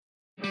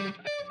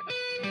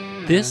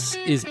This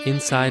is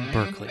Inside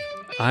Berklee.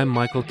 I'm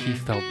Michael Keith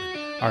Feldman.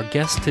 Our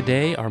guests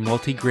today are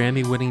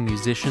multi-Grammy winning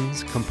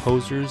musicians,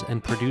 composers,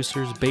 and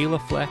producers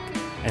Béla Fleck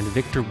and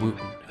Victor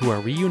Wooten, who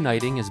are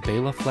reuniting as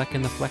Béla Fleck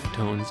and the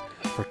Flecktones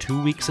for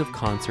 2 weeks of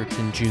concerts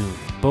in June.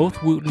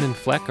 Both Wooten and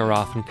Fleck are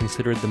often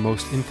considered the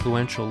most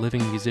influential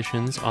living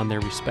musicians on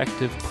their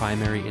respective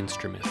primary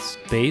instruments.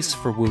 Bass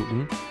for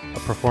Wooten, a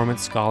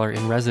performance scholar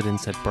in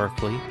residence at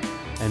Berklee,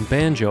 and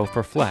banjo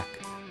for Fleck,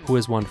 who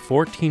has won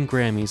 14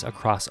 Grammys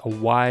across a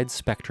wide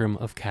spectrum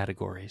of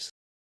categories.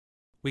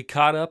 We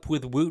caught up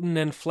with Wooten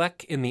and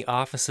Fleck in the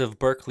office of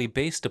Berklee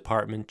Bass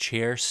Department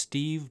Chair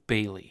Steve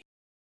Bailey.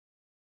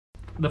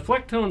 The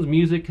Flecktones'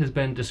 music has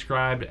been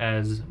described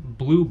as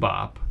blue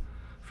bop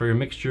for your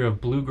mixture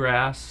of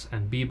bluegrass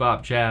and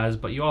bebop jazz,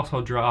 but you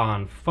also draw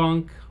on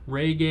funk,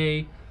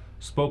 reggae,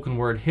 spoken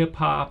word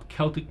hip-hop,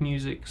 Celtic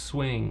music,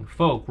 swing,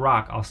 folk,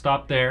 rock. I'll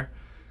stop there,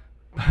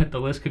 but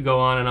the list could go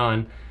on and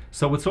on.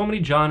 So with so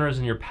many genres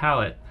in your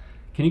palette,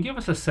 can you give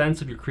us a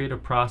sense of your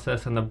creative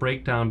process and the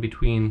breakdown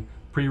between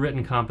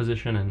pre-written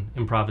composition and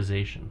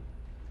improvisation?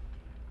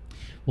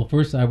 Well,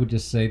 first I would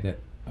just say that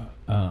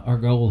our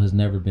goal has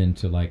never been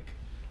to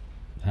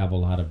have a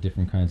lot of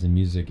different kinds of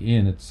music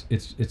in.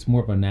 It's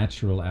more of a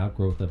natural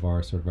outgrowth of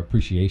our sort of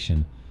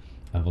appreciation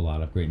of a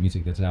lot of great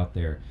music that's out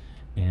there,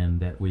 and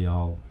that we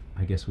all,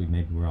 I guess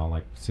we're all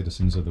like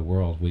citizens of the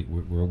world.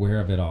 We're aware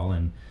of it all,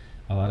 and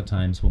a lot of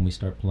times when we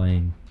start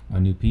playing a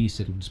new piece,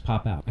 it'll just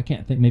pop out. I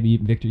can't think, maybe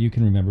Victor, you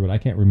can remember, but I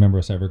can't remember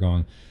us ever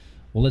going,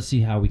 well, let's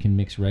see how we can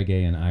mix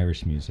reggae and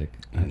Irish music.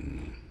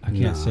 I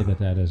can't say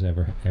that has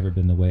ever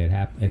been the way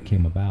it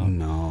came about.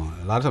 No,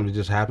 a lot of times it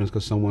just happens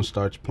because someone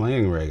starts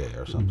playing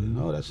reggae or something.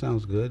 Mm-hmm. Oh, that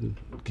sounds good.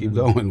 Keep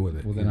going with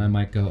it. Well, then I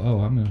might go,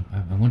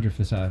 I wonder if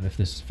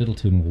this fiddle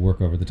tune will work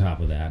over the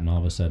top of that, and all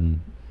of a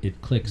sudden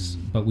it clicks.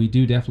 Mm-hmm. But we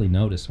do definitely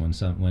notice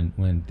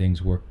when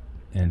things work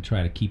and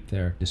try to keep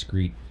their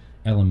discrete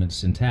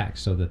elements intact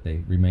so that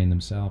they remain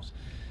themselves.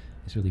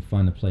 It's really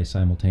fun to play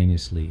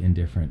simultaneously in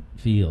different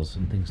feels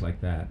and things like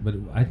that. But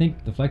I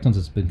think the Flecktones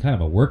has been kind of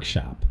a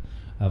workshop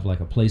of like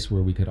a place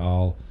where we could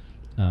all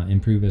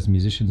improve as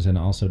musicians and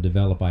also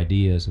develop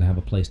ideas and have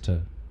a place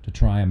to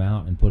try them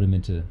out and put them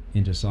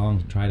into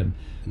songs and try to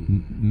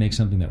make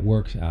something that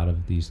works out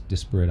of these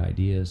disparate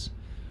ideas.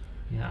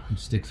 Yeah, and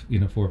sticks,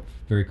 for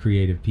very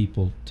creative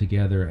people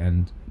together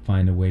and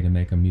find a way to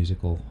make a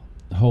musical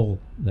whole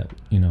that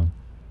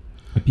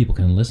that people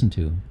can listen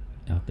to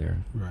out there.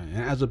 Right,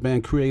 and as a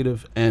band,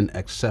 creative and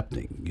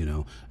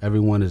accepting.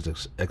 Everyone is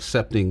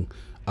accepting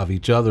of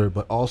each other,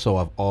 but also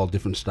of all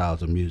different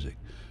styles of music.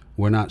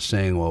 We're not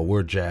saying, well,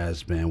 we're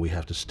jazz band, we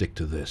have to stick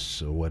to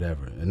this or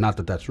whatever. And not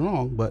that that's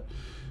wrong, but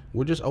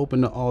we're just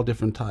open to all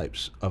different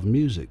types of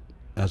music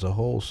as a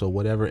whole. So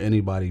whatever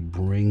anybody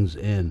brings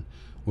in,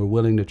 we're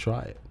willing to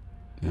try it.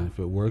 And if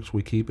it works,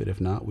 we keep it. If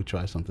not, we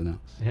try something else.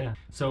 Yeah.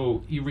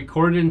 So you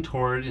recorded and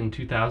toured in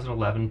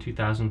 2011,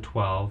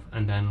 2012,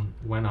 and then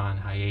went on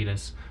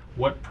hiatus.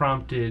 What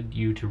prompted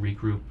you to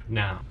regroup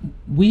now?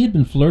 We had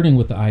been flirting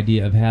with the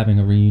idea of having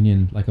a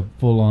reunion, like a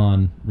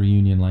full-on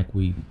reunion like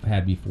we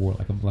had before,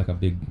 like a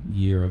big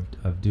year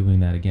of doing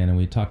that again. And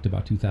we talked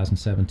about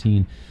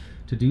 2017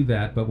 to do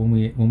that, but when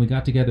we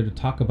got together to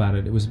talk about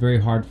it, it was very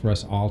hard for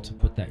us all to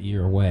put that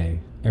year away.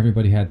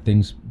 Everybody had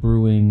things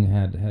brewing,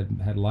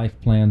 had life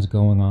plans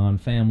going on,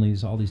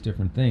 families, all these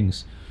different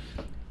things,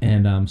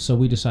 and so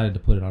we decided to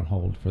put it on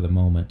hold for the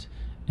moment.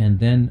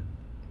 And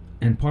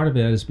part of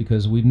it is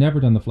because we've never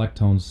done the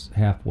Flecktones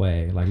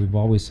halfway. Like we've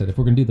always said, if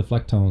we're going to do the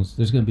Flecktones,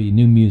 there's going to be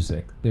new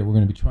music that we're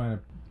going to be trying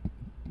to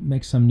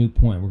make some new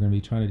point. We're going to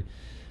be trying to.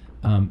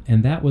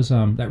 And that was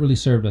that really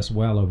served us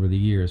well over the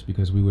years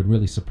because we would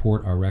really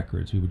support our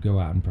records. We would go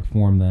out and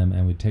perform them,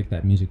 and we'd take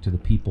that music to the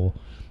people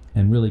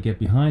and really get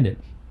behind it.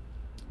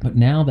 But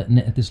now that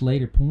at this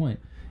later point,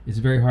 it's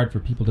very hard for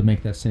people to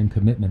make that same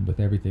commitment with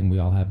everything we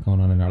all have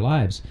going on in our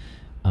lives.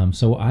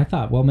 So I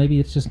thought, well,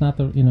 maybe it's just not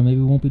maybe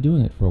we won't be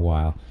doing it for a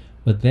while.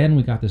 But then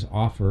we got this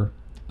offer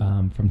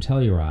from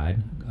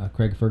Telluride.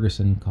 Craig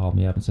Ferguson called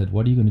me up and said,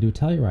 what are you going to do at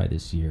Telluride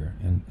this year?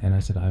 And I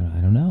said, I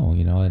don't know.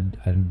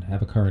 I didn't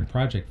have a current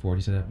project for it.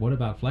 He said, what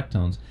about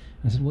Flecktones?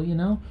 And I said,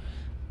 well,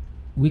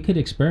 we could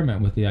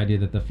experiment with the idea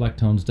that the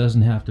Flecktones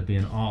doesn't have to be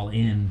an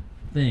all-in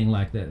thing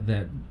like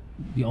that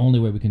the only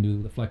way we can do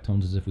the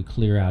Flecktones is if we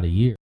clear out a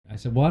year. I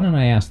said, why don't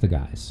I ask the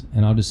guys,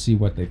 and I'll just see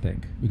what they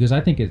think. Because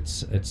I think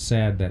it's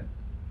sad that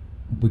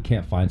we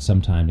can't find some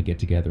time to get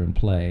together and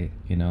play,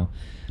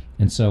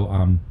 And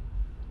so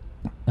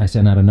I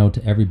sent out a note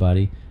to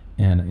everybody,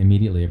 and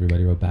immediately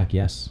everybody wrote back,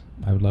 yes,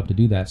 I would love to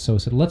do that. So I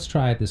said, let's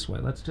try it this way.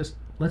 Let's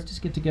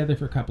just get together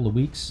for a couple of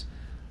weeks.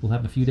 We'll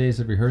have a few days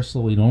of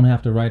rehearsal. We don't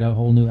have to write a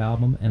whole new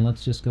album, and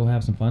let's just go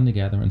have some fun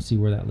together and see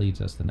where that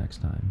leads us the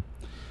next time.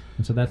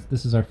 And so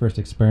this is our first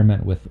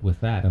experiment with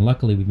that. And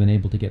luckily, we've been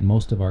able to get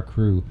most of our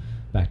crew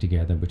back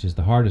together, which is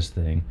the hardest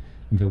thing.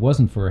 If it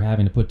wasn't for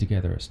having to put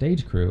together a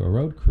stage crew, a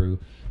road crew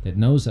that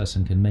knows us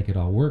and can make it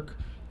all work,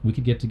 we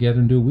could get together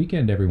and do a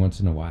weekend every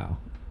once in a while.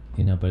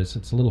 But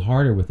it's a little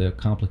harder with the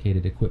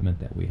complicated equipment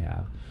that we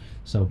have.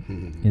 So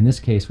in this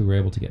case, we were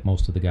able to get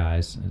most of the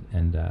guys,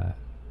 and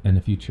in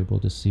the future, we'll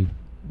just see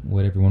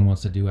what everyone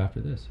wants to do after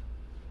this.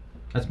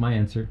 That's my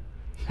answer.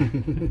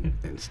 And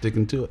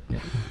sticking to it. Yeah.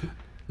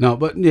 No,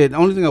 but yeah, the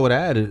only thing I would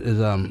add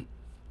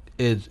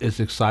is it's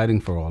exciting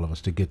for all of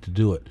us to get to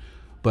do it.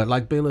 But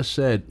like Béla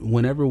said,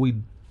 whenever we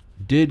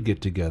did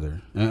get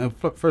together,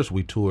 first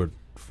we toured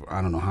for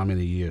I don't know how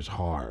many years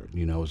hard.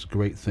 You know, it was a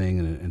great thing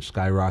and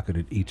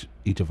skyrocketed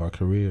each of our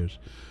careers.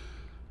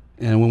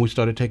 And when we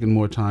started taking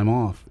more time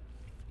off,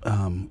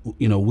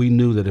 you know, we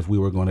knew that if we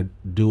were going to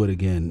do it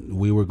again,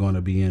 we were going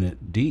to be in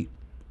it deep,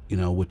 you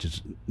know, which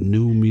is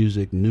new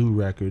music, new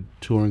record,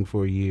 touring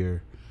for a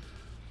year.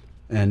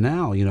 And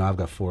now, you know, I've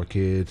got 4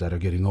 kids that are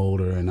getting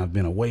older, and I've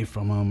been away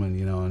from them, and,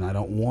 you know, and I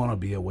don't want to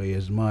be away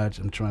as much.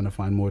 I'm trying to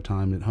find more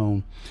time at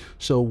home.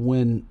 So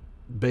when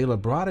Béla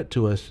brought it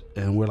to us,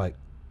 and we're like,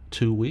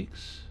 2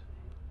 weeks?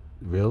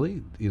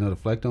 Really? You know, the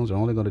Flecktones are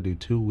only going to do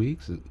 2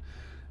 weeks? And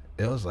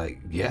it was like,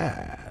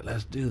 yeah,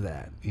 let's do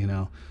that, you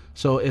know.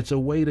 So it's a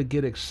way to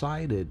get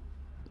excited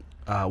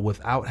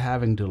without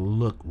having to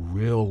look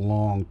real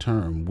long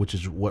term, which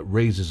is what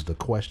raises the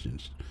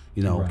questions.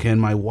 You know,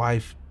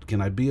 Right. Can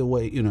I be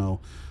away? You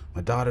know,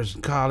 my daughter's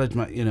in college,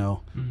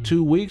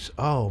 2 weeks?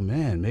 Oh,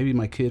 man, maybe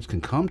my kids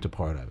can come to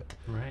part of it.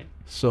 Right.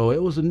 So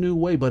it was a new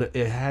way, but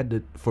it had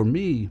to, for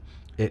me,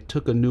 it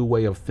took a new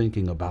way of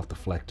thinking about the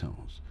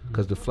Flecktones.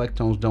 Because the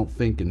Flecktones don't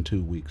think in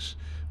 2 weeks.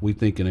 We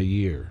think in a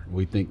year.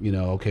 We think, you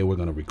know, okay, we're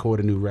going to record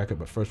a new record,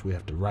 but first we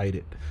have to write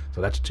it. So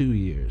that's 2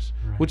 years,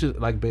 Right. which is,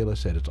 like Béla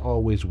said, it's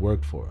always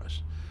worked for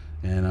us.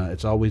 And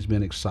it's always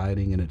been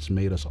exciting, and it's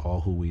made us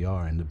all who we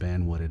are and the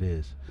band what it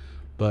is.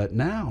 But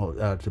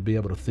now, to be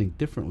able to think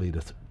differently,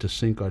 to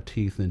sink our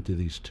teeth into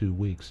these 2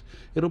 weeks,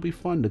 it'll be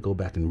fun to go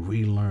back and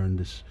relearn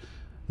this,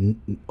 you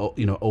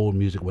know, old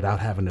music without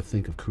having to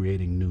think of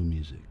creating new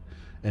music.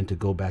 And to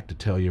go back to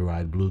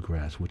Telluride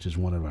Bluegrass, which is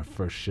one of our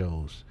first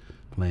shows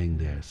playing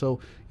there.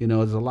 So, you know,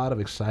 there's a lot of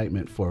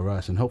excitement for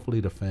us, and hopefully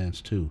the fans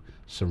too,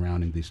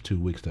 surrounding these 2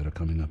 weeks that are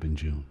coming up in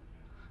June.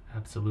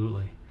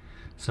 Absolutely.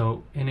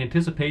 So, in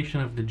anticipation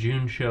of the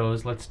June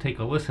shows, let's take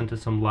a listen to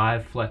some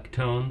live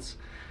Flecktones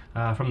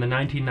from the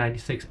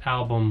 1996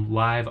 album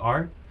Live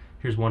Art.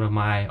 Here's one of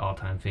my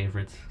all-time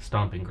favorites,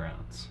 Stomping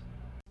Grounds.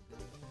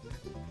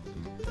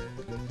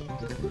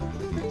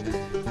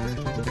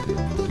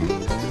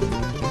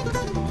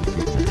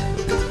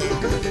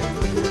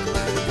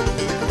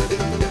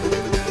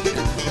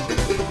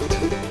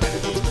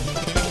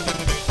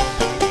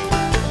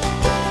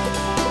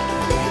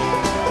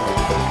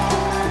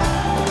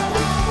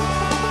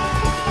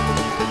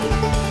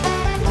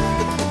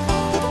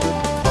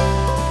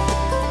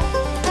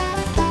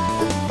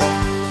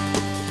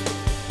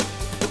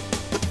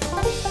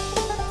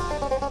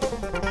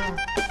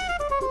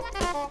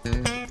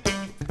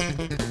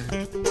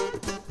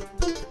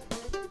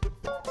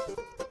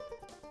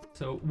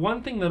 So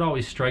one thing that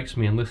always strikes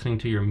me in listening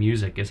to your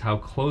music is how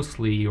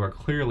closely you are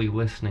clearly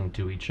listening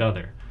to each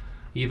other.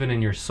 Even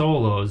in your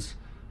solos,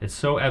 it's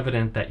so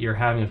evident that you're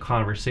having a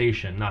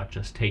conversation, not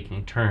just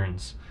taking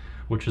turns,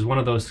 which is one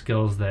of those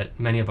skills that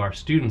many of our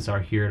students are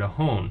here to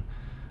hone.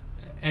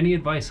 Any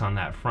advice on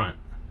that front?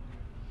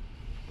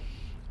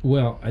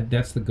 Well,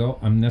 that's the goal.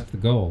 That's the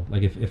goal.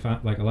 Like if I,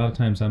 like a lot of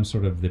times I'm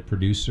sort of the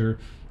producer,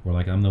 or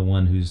like I'm the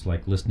one who's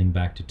like listening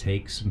back to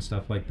takes and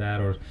stuff like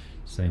that, or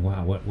saying,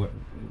 "Wow,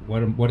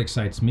 what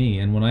excites me?"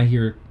 And when I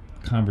hear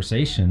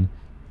conversation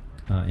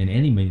in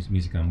any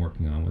music I'm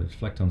working on, whether it's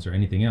Flecktones or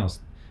anything else,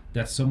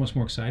 that's so much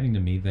more exciting to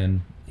me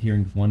than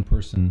hearing one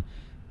person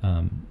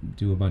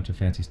do a bunch of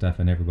fancy stuff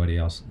and everybody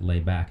else lay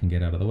back and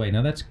get out of the way.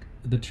 Now, that's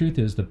the truth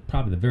is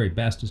probably the very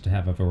best is to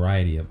have a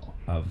variety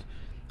of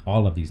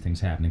all of these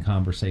things happening,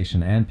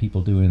 conversation and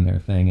people doing their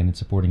thing and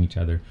supporting each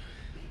other.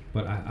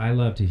 But I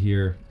love to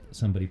hear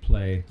somebody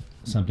play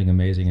something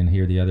amazing and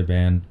hear the other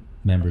band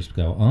members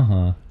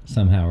go,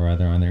 somehow or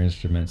other on their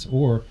instruments,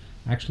 or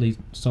actually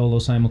solo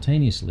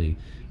simultaneously,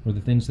 or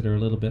the things that are a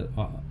little bit,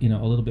 a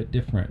little bit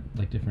different,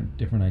 like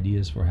different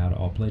ideas for how to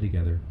all play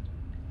together.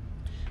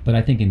 But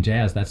I think in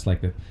jazz, that's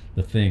like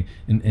the thing.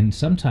 And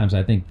sometimes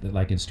I think that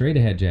like in straight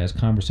ahead jazz,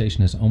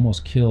 conversation has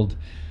almost killed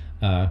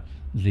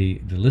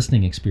the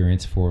listening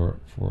experience for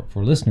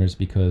listeners,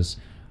 because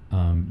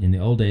in the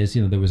old days,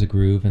 there was a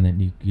groove, and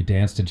then you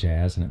danced to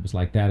jazz, and it was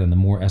like that. And the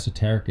more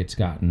esoteric it's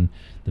gotten,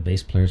 the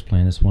bass player's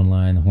playing this one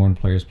line, the horn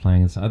player's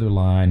playing this other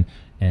line,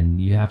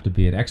 and you have to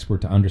be an expert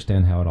to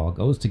understand how it all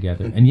goes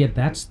together. And yet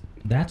that's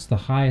the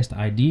highest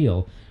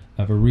ideal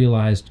of a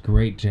realized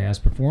great jazz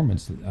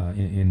performance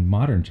in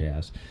modern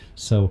jazz.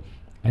 So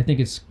I think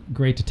it's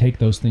great to take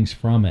those things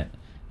from it,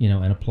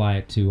 and apply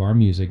it to our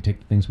music, take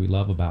the things we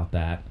love about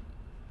that,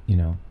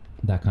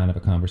 that kind of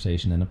a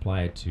conversation, and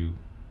apply it to,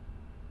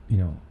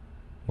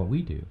 what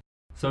we do.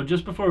 So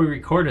just before we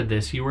recorded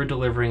this, you were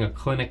delivering a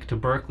clinic to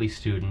Berklee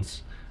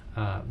students.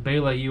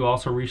 Béla, you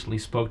also recently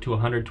spoke to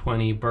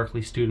 120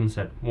 Berklee students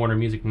at Warner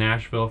Music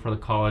Nashville for the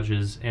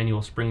college's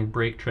annual spring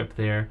break trip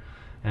there.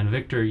 And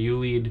Victor, you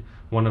lead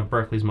one of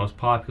Berklee's most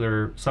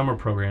popular summer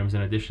programs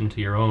in addition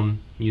to your own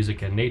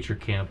music and nature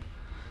camp.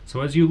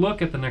 So as you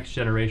look at the next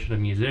generation of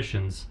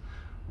musicians,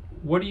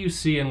 what do you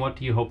see and what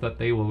do you hope that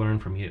they will learn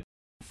from you?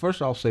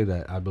 First, I'll say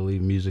that I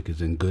believe music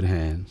is in good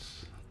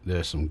hands.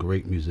 There's some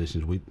great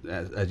musicians.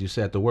 As you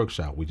said at the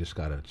workshop, we just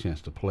got a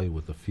chance to play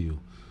with a few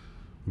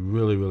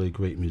really, really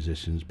great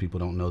musicians. People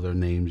don't know their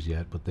names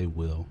yet, but they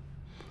will.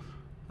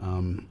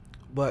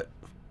 But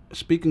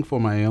speaking for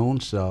my own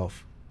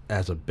self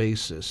as a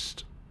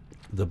bassist,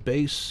 the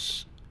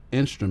bass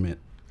instrument,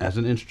 as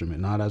an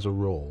instrument, not as a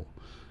role,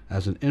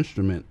 as an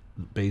instrument,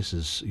 bass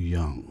is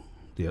young,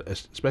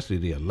 especially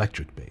the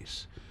electric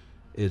bass.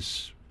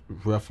 It's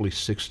roughly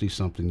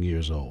 60-something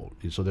years old.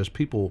 So there's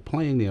people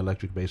playing the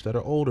electric bass that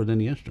are older than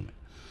the instrument.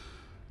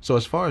 So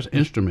as far as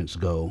instruments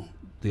go,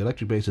 the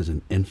electric bass is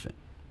an infant.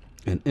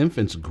 And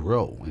infants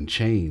grow and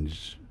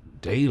change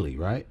daily,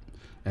 right?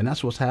 And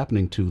that's what's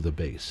happening to the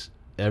bass.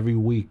 Every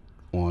week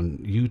on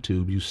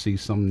YouTube, you see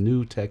some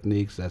new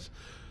techniques that's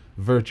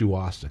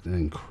virtuosic and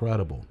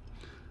incredible.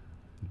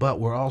 But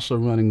we're also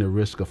running the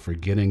risk of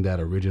forgetting that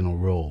original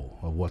role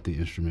of what the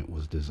instrument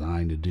was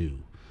designed to do.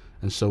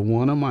 And so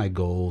one of my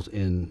goals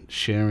in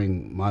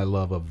sharing my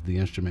love of the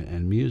instrument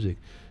and music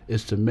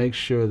is to make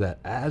sure that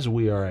as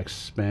we are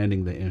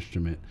expanding the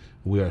instrument,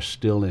 we are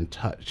still in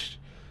touch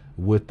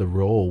with the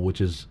role,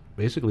 which is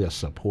basically a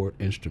support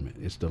instrument.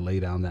 It's to lay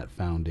down that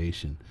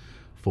foundation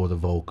for the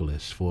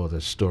vocalist, for the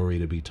story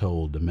to be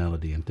told, the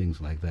melody and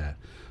things like that.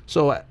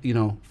 So,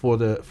 for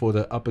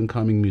the up and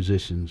coming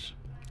musicians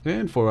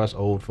and for us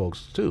old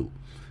folks too,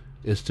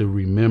 is to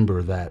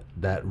remember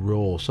that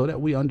role so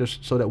that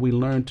we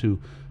learn to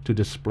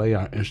display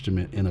our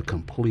instrument in a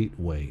complete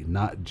way,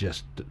 not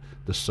just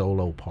the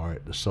solo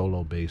part, the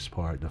solo bass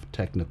part, the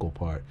technical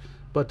part,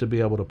 but to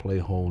be able to play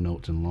whole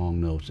notes and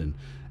long notes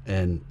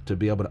and to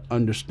be able to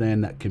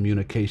understand that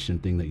communication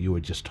thing that you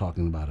were just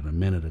talking about a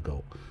minute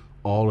ago.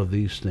 All of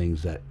these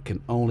things that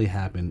can only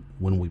happen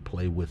when we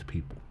play with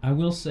people. I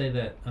will say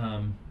that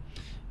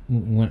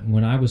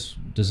when I was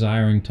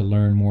desiring to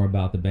learn more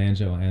about the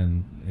banjo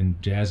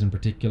and jazz in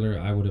particular,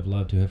 I would have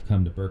loved to have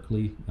come to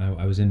Berklee.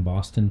 I was in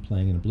Boston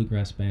playing in a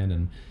bluegrass band,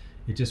 and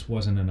it just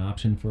wasn't an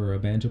option for a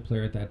banjo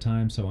player at that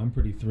time. So I'm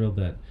pretty thrilled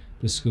that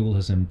the school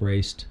has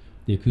embraced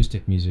the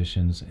acoustic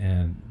musicians,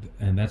 and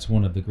that's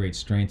one of the great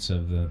strengths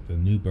of the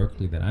new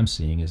Berklee that I'm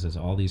seeing is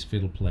all these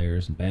fiddle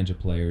players and banjo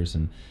players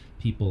and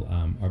people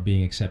are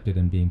being accepted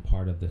and being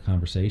part of the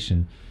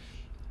conversation.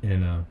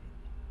 And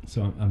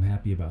so I'm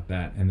happy about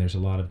that. And there's a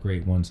lot of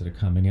great ones that are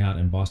coming out,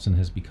 and Boston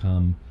has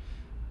become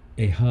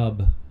a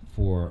hub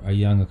for a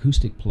young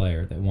acoustic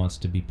player that wants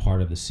to be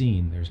part of the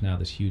scene. There's now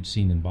this huge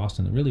scene in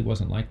Boston that really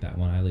wasn't like that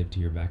when I lived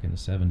here back in the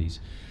 70s.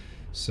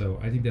 So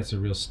I think that's a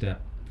real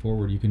step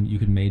forward. You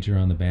can major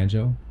on the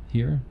banjo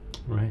here.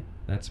 Right.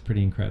 That's a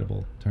pretty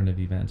incredible turn of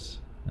events.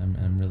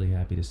 I'm really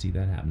happy to see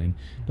that happening.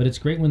 But it's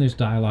great when there's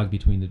dialogue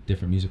between the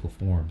different musical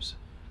forms.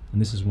 And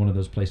this is one of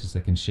those places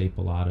that can shape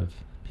a lot of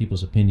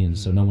people's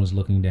opinions. So no one's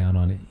looking down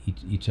on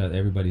each other.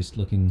 Everybody's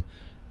looking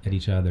at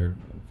each other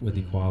with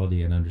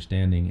equality and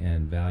understanding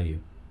and value.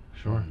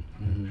 Sure.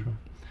 Sure.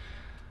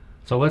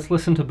 So let's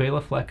listen to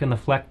Béla Fleck and the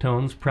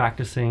Flecktones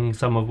practicing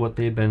some of what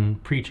they've been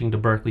preaching to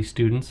Berklee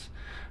students.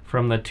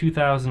 From the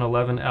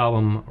 2011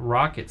 album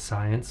Rocket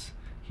Science,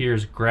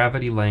 here's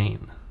Gravity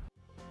Lane.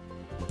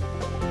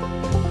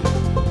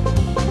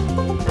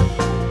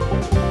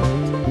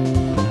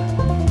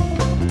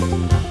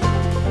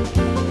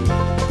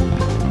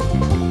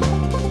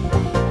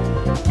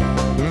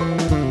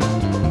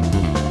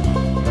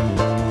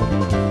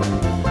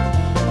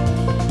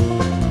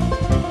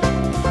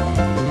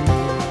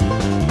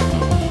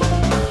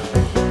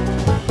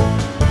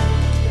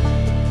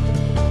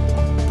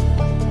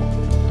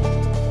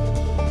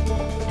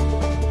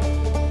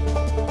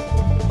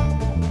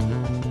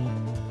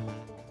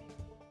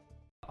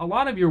 A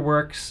lot of your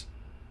works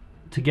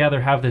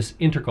together have this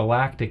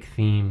intergalactic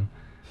theme.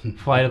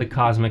 Flight of the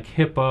Cosmic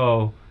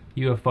Hippo,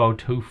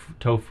 UFO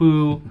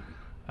Tofu,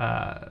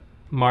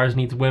 Mars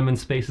Needs Women,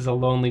 Space is a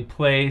Lonely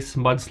Place,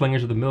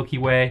 Mudslingers of the Milky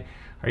Way.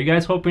 Are you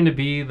guys hoping to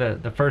be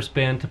the first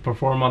band to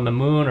perform on the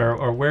moon,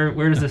 or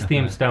where does this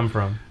theme stem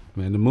from?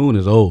 Man, the moon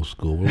is old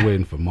school. We're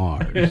waiting for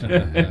Mars.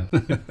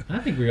 I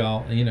think we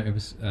all, it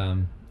was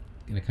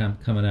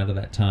coming out of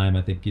that time.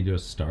 I think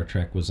Star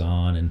Trek was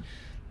on, and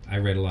I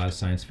read a lot of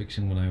science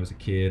fiction when I was a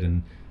kid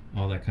and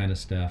all that kind of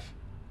stuff.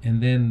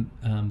 And then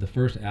the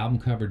first album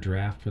cover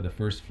draft for the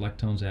first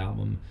Flecktones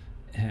album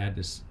had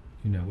this,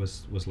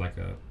 was like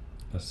a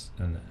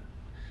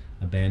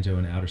banjo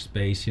in outer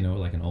space,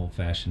 like an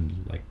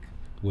old-fashioned like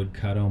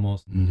woodcut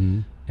almost.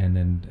 Mm-hmm. And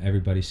then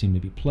everybody seemed to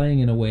be playing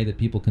in a way that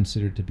people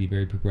considered to be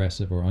very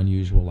progressive or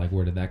unusual. Like,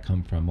 where did that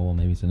come from? Oh, well,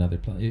 maybe it's another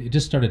play. It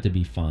just started to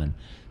be fun.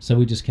 So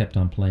we just kept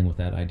on playing with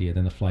that idea.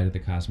 Then the Flight of the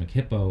Cosmic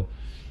Hippo,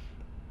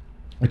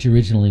 which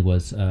originally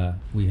was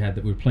we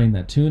were playing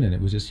that tune, and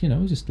it was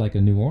just like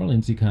a New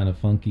Orleans-y kind of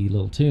funky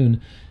little tune,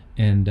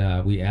 and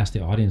we asked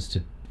the audience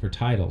for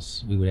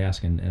titles. We would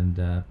ask, and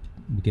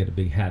we get a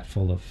big hat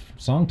full of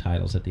song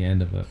titles at the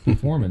end of a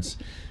performance,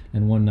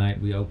 And one night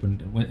we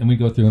opened, and we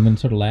go through them and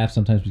sort of laugh.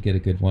 Sometimes we get a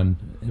good one.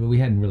 But we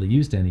hadn't really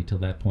used any till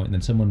that point. And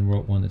then someone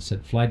wrote one that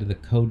said, "Fly to the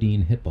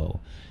Codeine Hippo,"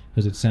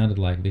 because it sounded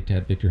like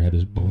Victor had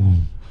this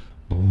boom,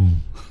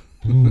 boom,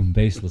 boom,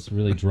 bassless,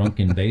 really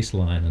drunken bass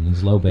line on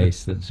his low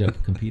bass, the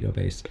Compito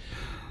bass.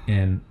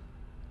 And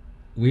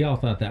we all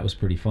thought that was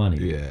pretty funny.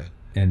 Yeah.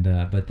 And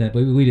but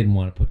we didn't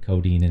want to put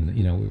codeine in.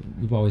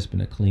 We've always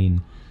been a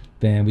clean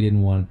band. We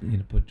didn't want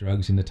to put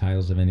drugs in the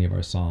titles of any of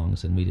our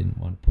songs, and we didn't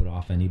want to put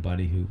off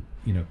anybody who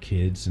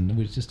kids. And it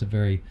was just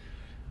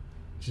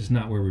just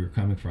not where we were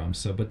coming from.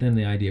 So, but then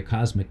the idea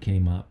Cosmic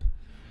came up,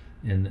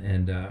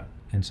 and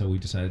so we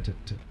decided to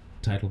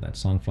title that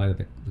song "Flight of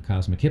the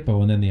Cosmic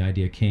Hippo." And then the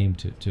idea came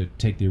to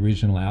take the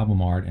original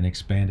album art and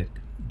expand it,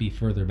 be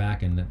further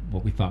back, and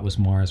what we thought was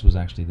Mars was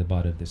actually the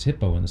butt of this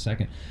hippo in the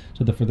second.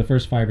 So for the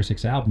first 5 or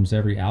 6 albums,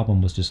 every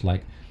album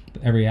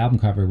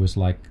cover was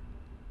like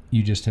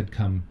you just had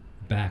come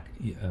back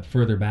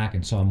further back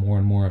and saw more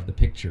and more of the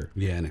picture.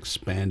 Yeah, an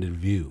expanded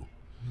view.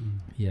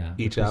 Yeah.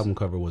 Each album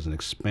cover was an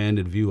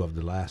expanded view of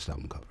the last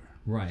album cover.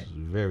 Right.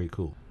 Very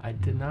cool. I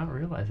did not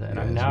realize that.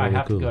 Yeah, now really I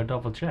have cool. to go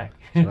double check.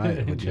 That's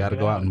right, but you got to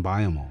go out and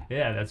buy them all.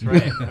 Yeah, that's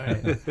right.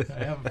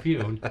 I have a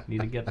few.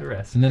 Need to get the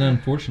rest. And then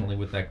unfortunately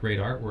with that great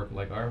artwork,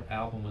 like our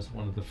album was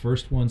one of the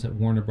first ones that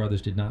Warner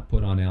Brothers did not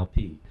put on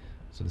LP.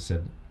 So they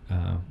said,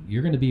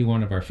 you're going to be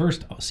one of our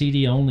first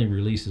CD-only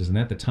releases. And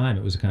at the time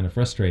it was kind of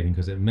frustrating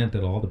because it meant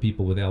that all the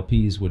people with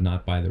LPs would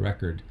not buy the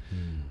record.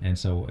 And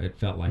so it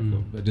felt like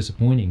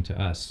disappointing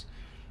to us.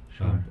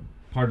 Sure.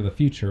 Part of the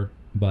future,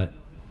 but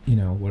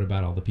what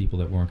about all the people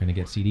that weren't going to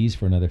get CDs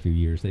for another few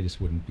years? They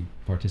just wouldn't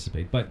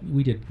participate. But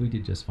we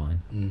did just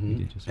fine. Mm-hmm. We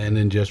did just fine. And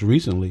then just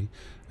recently,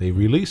 they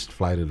released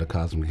Flight of the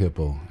Cosmic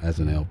Hippo as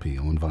an LP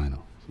on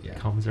vinyl. Yeah.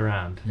 Comes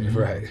around.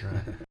 Right.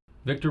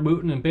 Victor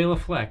Wooten and Béla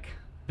Fleck,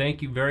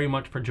 thank you very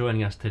much for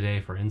joining us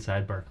today for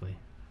Inside Berklee.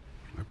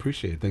 I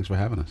appreciate it. Thanks for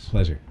having us.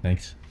 Pleasure.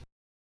 Thanks.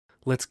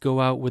 Let's go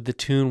out with the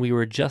tune we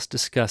were just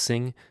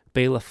discussing,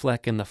 Béla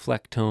Fleck and the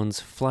Flecktones'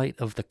 Flight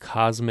of the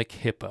Cosmic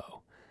Hippo.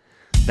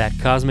 That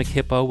Cosmic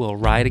Hippo will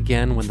ride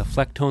again when the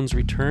Flecktones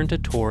return to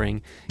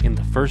touring in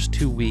the first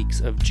 2 weeks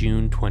of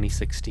June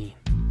 2016.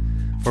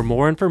 For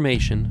more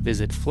information,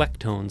 visit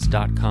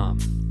flecktones.com.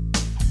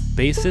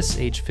 Bassists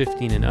age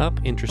 15 and up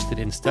interested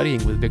in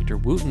studying with Victor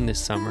Wooten this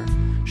summer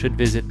should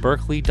visit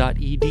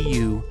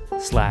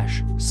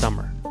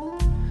berklee.edu/summer.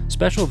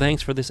 Special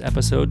thanks for this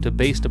episode to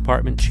Bass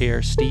Department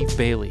Chair Steve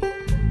Bailey,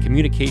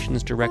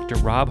 Communications Director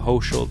Rob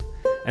Hochschild,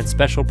 and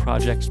Special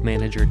Projects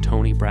Manager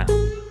Tony Brown.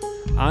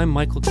 I'm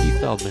Michael Keith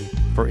Feldman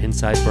for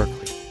Inside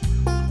Berklee.